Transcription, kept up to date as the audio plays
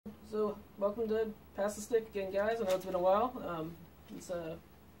So, welcome to Pass the Stick again, guys. I know it's been a while. It's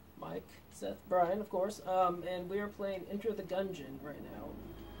Mike, Seth, Brian, of course, and we are playing Enter the Gungeon right now.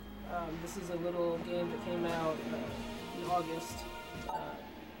 This is a little game that came out in August,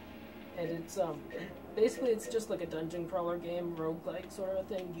 and it's basically it's just like a dungeon crawler game, roguelike sort of a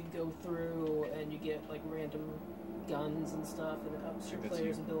thing. You go through and you get like random guns and stuff, and it ups your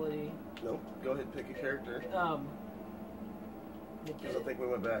player's ability. Nope. Go ahead and pick a character. Because I think we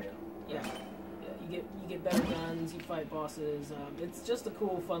went back. Yeah, you get better guns, you fight bosses. It's just a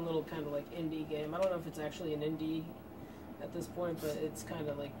cool, fun little kind of like indie game. I don't know if it's actually an indie at this point, but it's kind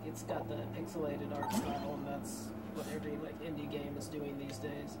of like it's got the pixelated art style, and that's what every like indie game is doing these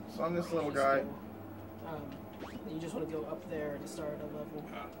days. So I'm this little guy. You just want to go up there to start a level.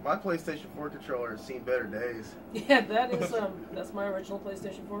 My PlayStation 4 controller has seen better days. Yeah, that is that's my original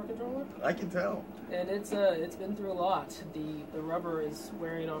PlayStation 4 controller. I can tell. And it's been through a lot. The rubber is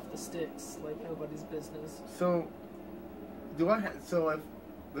wearing off the sticks like nobody's business. So, if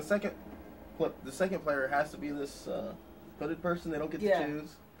the second player has to be this hooded person, they don't get to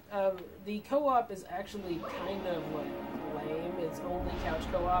choose. The co-op is actually kind of like lame. It's only couch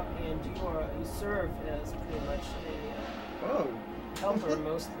co-op, and you serve as pretty much a helper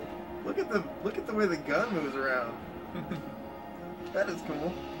mostly. Look at the way the gun moves around. That is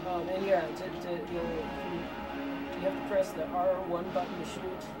cool. And yeah, you have to press the R1 button to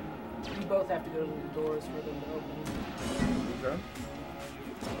shoot. You both have to go to the doors for them to open. Okay.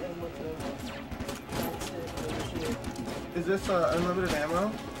 And with the shoot. Is this unlimited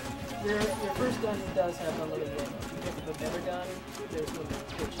ammo? Your first gun does have unlimited ammo. If you pick up a better gun, there's limited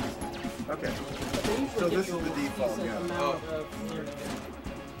pitches. Okay. But they usually So give this you is the default gun. amount of,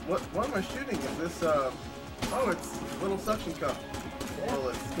 What am I shooting? Is this it's little suction cup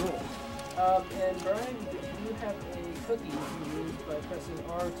bullets. Cool. And Brian, you have a cookie you can use by pressing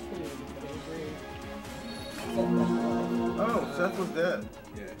R2 to agree. Oh, Seth was dead.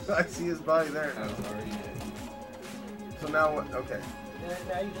 Yes. I see his body there. I was already dead. So now what? Okay. And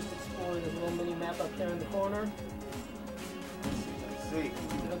now you just explore this little mini map up there in the corner. Let's see. You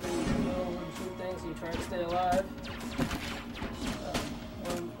go through the middle and shoot things, and you try to stay alive. A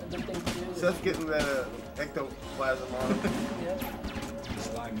good thing to do is... Seth's getting that ectoplasm on him. Yep.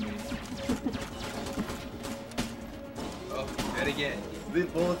 Slime me. Oh, dead again. The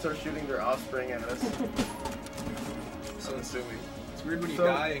bullets are shooting their offspring at us. So I'm assuming. It's weird when you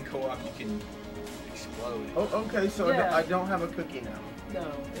die in co-op, you can explode. Oh, okay. So Yeah. I don't have a cookie now. No,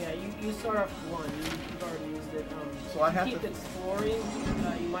 yeah, you start off with one. You've already used it. So I have keep to exploring.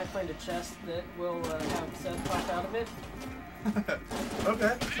 You might find a chest that will have Seth pop out of it.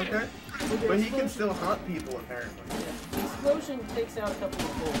 Okay. But he can still hunt people apparently. Yeah. The explosion takes out a couple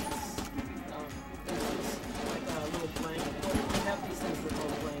of bullets. It's just like a little blank. You have these things that are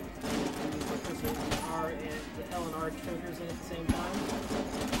blank. And you put the R and the L and R triggers in at the same time.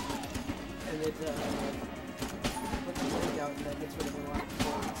 And it puts the blank out and that gets rid of a lot of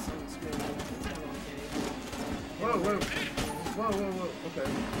bullets on the screen. It's kind of okay. Whoa. Okay.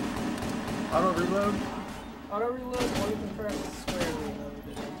 Auto reload? Auto reload, or you can press square reload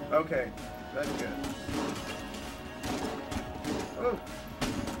at any time. Okay. That's good. Oh.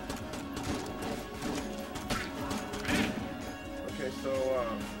 Okay, so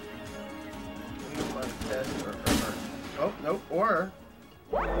we need to find a test or oh, nope, or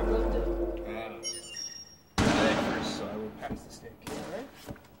I moved it. I died first, so I will pass the stick. Alright.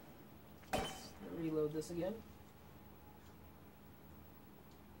 Let's reload this again.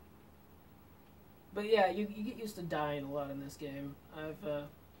 But yeah, you get used to dying a lot in this game.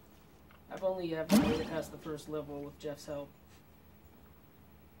 I've only ever made it past the first level with Jeff's help.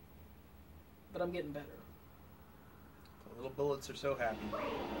 But I'm getting better. The little bullets are so happy.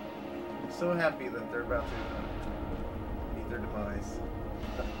 so happy that they're about to meet their demise.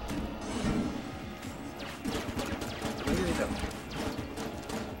 Maybe they don't.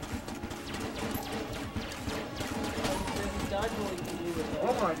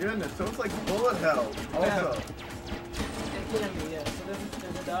 Oh my goodness, so it's like bullet hell also. It can be, yeah. So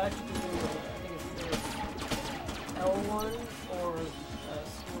there's a dodge you can do with, I think it's L1 or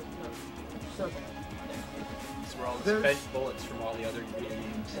circle. It's where all the spent bullets from all the other video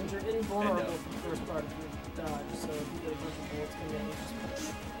games. And you're invulnerable for the first part of your dodge, so if you get a bunch of bullets coming in, you just...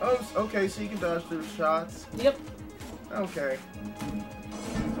 Oh, okay, so you can dodge through shots? Yep. Okay.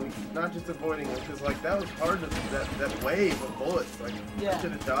 So not just avoiding it, because like that was hard to that wave of bullets. Like yeah. I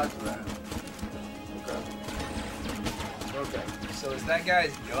should have dodged that. Okay. So is that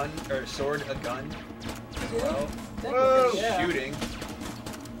guy's gun or sword a gun as well? Whoa! Yeah. Shooting.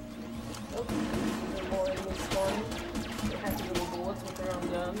 Oh, more enemies spawning. They have little bullets with their own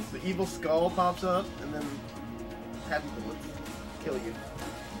guns. The evil skull pops up, and then happy bullets kill you.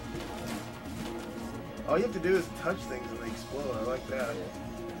 All you have to do is touch things and they explode. I like that.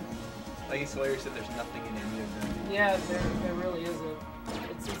 Like Slayer said, there's nothing in any of them. Yeah, there really isn't.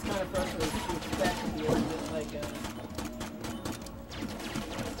 It's kind of frustrating to expect at the end of like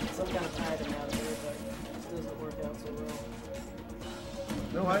some kind of item out of it, but it just doesn't work out so well.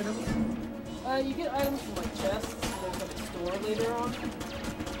 No items? You get items from like chests. There's like a store later on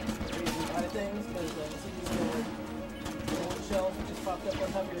where you can buy things. There's see these little gold shells that just popped up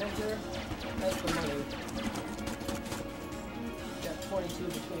on top of your head there. That's the money. Got 22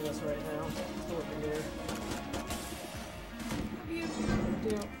 between us right now. Still over here.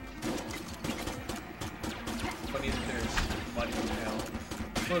 Deal. Funny that there's money now.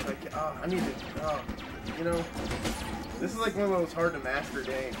 Look, I need to. You know, this is like one of those hard to master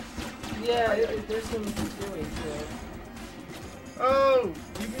games. Yeah, there's some doing to it. Oh,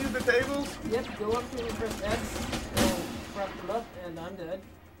 you can use the tables? Yep, go up here and press X and prop them up, and I'm dead.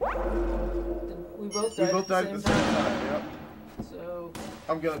 We both died, At the same time. Yep. So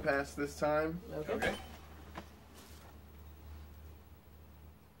I'm gonna pass this time. Okay.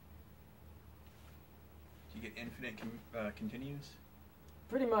 Do you get infinite continues?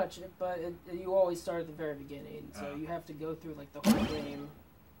 Pretty much, but you always start at the very beginning, so you have to go through like the whole game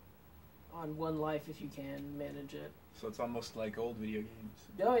on one life if you can manage it. So it's almost like old video games.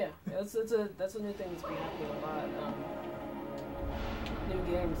 Oh yeah, that's a new thing that's been happening a lot. New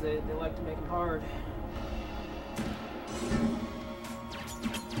games, they like to make them hard.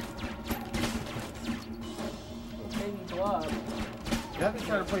 Baby Blob. You have to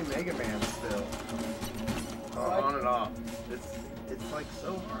try to play Mega Man still. On and off. It's like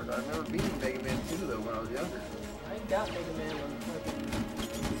so hard. I've never beaten Mega Man 2 though when I was younger. I got Mega Man on fucking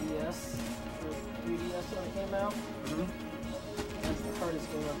DS or 3DS when it came out. That's the hardest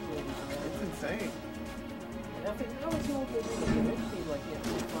game I've played. It's insane. And I think, oh, it's an old game. It could be like,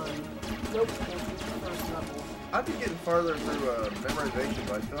 fun. Nope, can't beat the first level. I've been getting farther through memorization,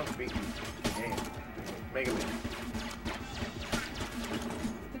 but I still haven't beaten the game. Mega Man. I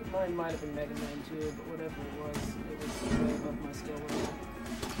think mine might have been Mega Man 2, but whatever it was way above my skill level.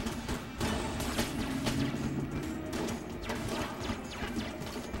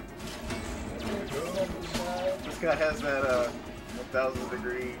 This guy has that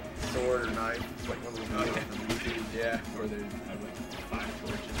 1,000-degree sword or knife. It's like one of those videos from YouTube. Yeah, or there's like 5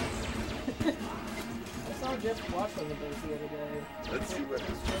 torches. I saw Jeff watch one of those the other day. Let's see what.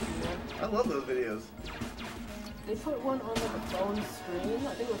 I love those videos. They put one on like a phone screen.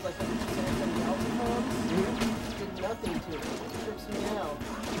 I think it was like 1,000 pounds. Did nothing to it. It trips me out.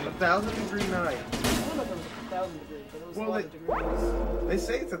 1,000-degree knife. I don't know if it was 1,000 degrees, but it was a lot of degrees. They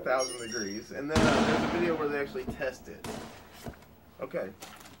say it's 1,000 degrees, and then there's a video where they actually test it. Okay,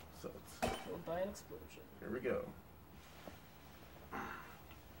 so it's Killed by an explosion. here we go. That's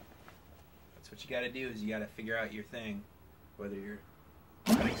what you gotta do, is you gotta figure out your thing. Whether you're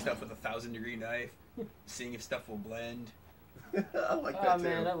cutting stuff with a 1,000-degree knife, seeing if stuff will blend. I like that too. Oh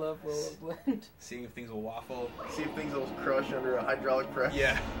man, I love Will Blend. Seeing if things will waffle. See if things will crush under a hydraulic press.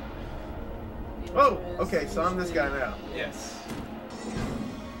 Yeah. Oh, okay, so I'm this guy now. Yes.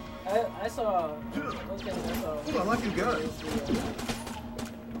 I saw. One thing I saw. Ooh, I like your gun.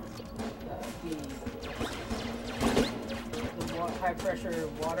 The high pressure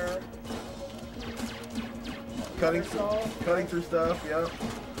water. Cutting through stuff. Yep.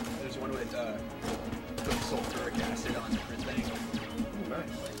 There's one with put sulfuric acid on different things. Ooh, nice.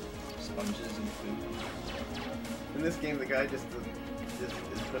 Like sponges and food. In this game, the guy just is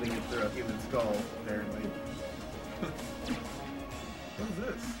putting it through a human skull, apparently. What is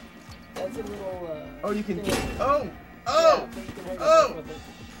this? That's a little. Oh, you can. thing. Oh! Yeah, you can hang yourself with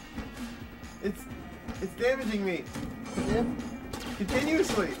it. It's damaging me Yep.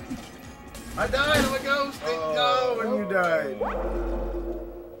 continuously. I died. I'm a ghost. Oh, and you died.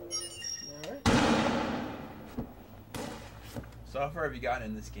 So how far have you gotten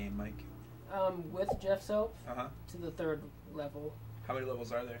in this game, Mike? With Jeff's help, Uh-huh. to the 3rd level. How many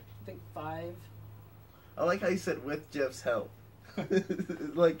levels are there? I think 5. I like how you said with Jeff's help.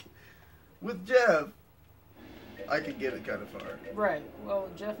 Like, with Jeff, I could get it kind of far. Right. Well,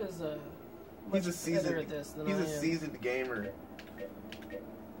 Jeff is He's a better seasoned. at this than He's I a am. seasoned gamer.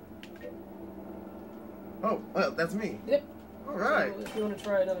 Oh, well, that's me. Yep. All right. So if you want to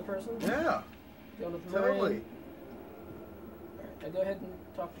try another person, Yeah. go with the Totally. Marine. Alright, now go ahead and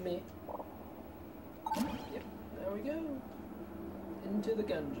talk to me. Yep. There we go. Into the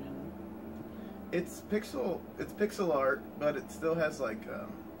Gungeon. It's pixel art, but it still has like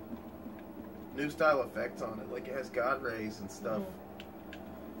new style effects on it. Like it has god rays and stuff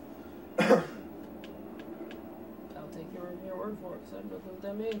I'll take your word for it, because I don't know what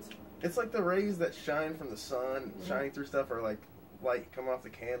that means. It's like the rays that shine from the sun, shining through stuff, are like light coming off the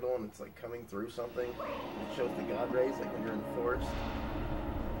candle, and it's like coming through something. It shows the God rays, like when you're in the forest.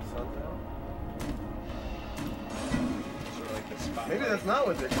 Sun's out. Sort of like the spotlight. Maybe that's not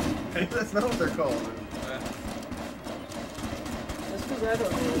what they're. Maybe that's not what they're called. Just because I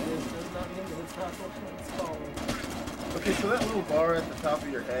don't know what it is does not mean that it's not what it's called. Okay, so that little bar at the top of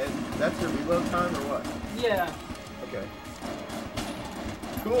your head, that's your reload time or what? Yeah. Okay.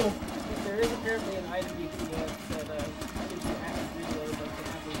 Cool. There is apparently an item you can get that gives you active reload, like you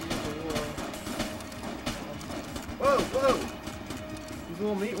have to use the war. Whoa, whoa! These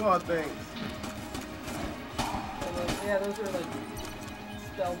little meat wad things. And then, yeah, those are like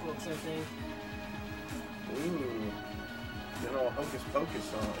spell books, I think. Ooh. Getting all hocus pocus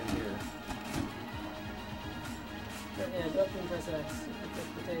in here. Yeah, don't press X. Pick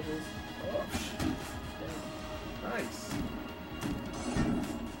the tables. Oh, Yeah. nice.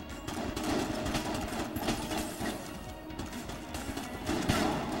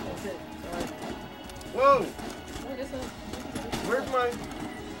 That's it. Sorry. Whoa! I guess Where's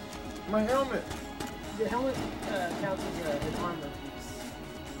my helmet? the helmet counts as an armor piece.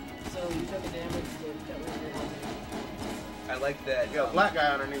 So you took a damage to get rid of your helmet. I like that. You got a black guy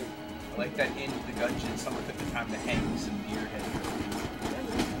underneath. I like that in the Gungeon, someone took the time to hang some deer head.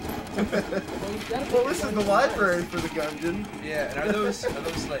 Well, this is the library for the Gungeon. Yeah, and are those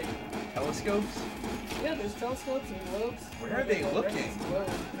like telescopes? Yeah, there's telescopes and globes. Where are they looking? Globe.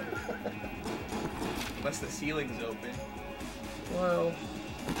 Unless the ceiling's open. Well,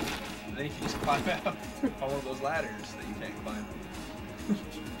 And then you can just climb out on one of those ladders that you can't climb.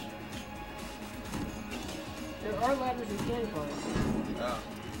 There are ladders you can climb. Oh.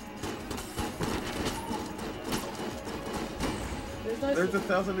 there's a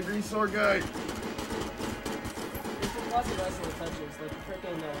 1,000-degree sword guy. There's lots of nice little touches, like the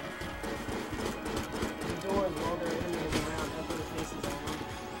frickin' the doors with all their enemies around after the faces on them.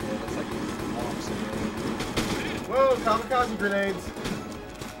 Yeah, that's like mobs. Whoa, kamikaze grenades.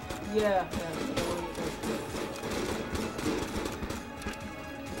 Yeah.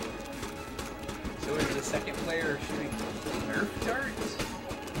 So is the second player shooting Nerf darts?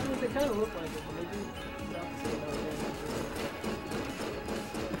 I mean, they kind of look like it, but they do not say no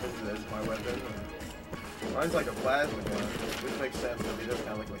This is my weapon. Mine's like a plasma gun, which makes sense because he does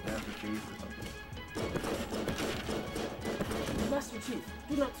kind of look like Master Chief or something. Master Chief,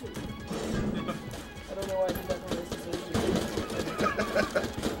 do not shoot. I don't know why I did that for this.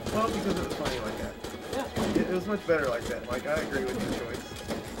 Well, because it was funny like that. Yeah. It was much better like that. Like, I agree with your choice.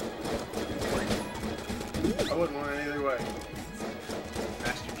 I wouldn't want it either way.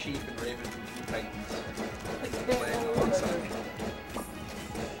 Master Chief and Raven from Teen Titans. Yeah. Playing alongside.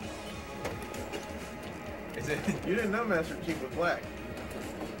 Is it? You didn't know Master Chief was black.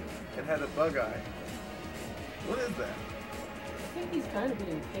 It had a bug eye. What is that? I think he's kind of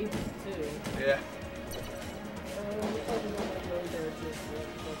being paid too. Yeah.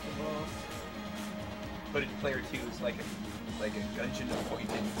 But in player 2 is like a Gungeon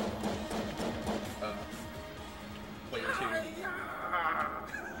appointed player 2.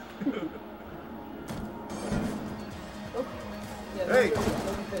 Oh, yeah, Hey! those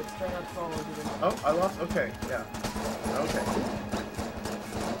bits. Try not to fall into them. Oh, I lost. Okay, yeah. Okay.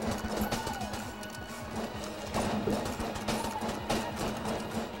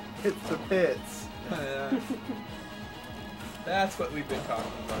 It's the pits. That's what we've been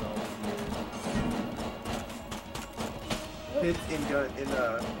talking about all Pits in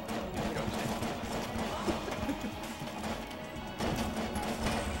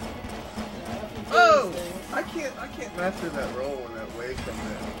Oh! I can't master that roll when that wave comes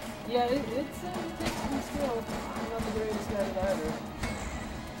in. Yeah, it takes some skill. I'm not the greatest at it either.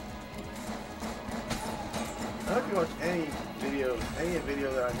 I don't know if you watch any video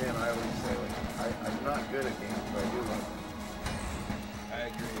that I'm in, I always say, like, I'm not good at games, but I do like them. I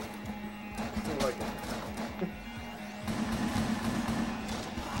agree. I still like it.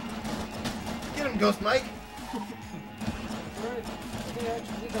 Get him, Ghost Mike! Right. I think I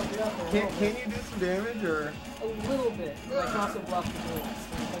actually did help you out there. Can you do some damage, or? A little bit. I can also block the bullets.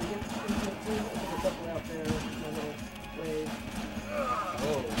 If I can get into it too, I can double out there with my little wave.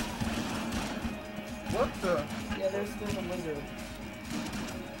 Oh. What the? Yeah, there's a lizard.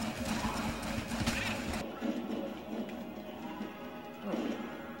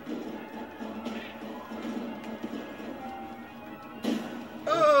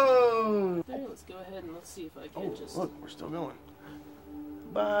 Oh! There, let's go ahead and let's see if I can just... Look, we're still going.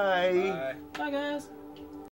 Bye. Bye. Bye, guys.